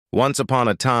Once upon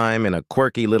a time, in a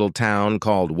quirky little town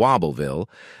called Wobbleville,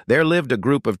 there lived a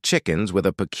group of chickens with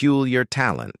a peculiar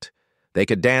talent. They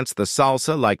could dance the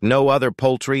salsa like no other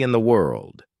poultry in the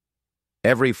world.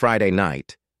 Every Friday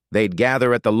night, they'd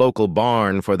gather at the local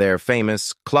barn for their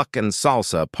famous cluck and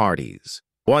salsa parties.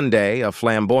 One day, a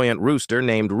flamboyant rooster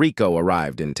named Rico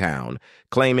arrived in town,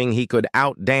 claiming he could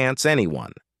outdance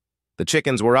anyone. The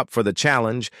chickens were up for the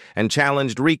challenge and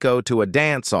challenged Rico to a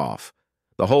dance-off.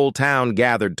 The whole town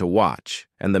gathered to watch,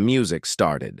 and the music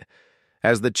started.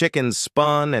 As the chickens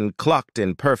spun and clucked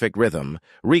in perfect rhythm,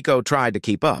 Rico tried to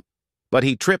keep up, but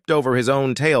he tripped over his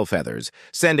own tail feathers,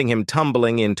 sending him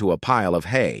tumbling into a pile of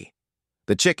hay.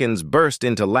 The chickens burst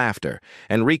into laughter,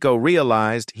 and Rico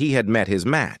realized he had met his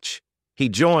match. He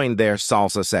joined their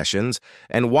salsa sessions,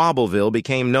 and Wobbleville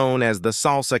became known as the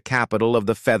salsa capital of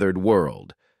the feathered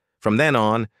world. From then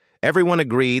on, everyone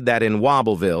agreed that in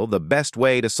Wobbleville, the best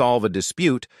way to solve a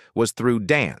dispute was through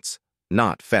dance,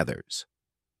 not feathers.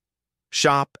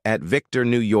 Shop at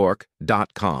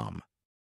victornewyork.com.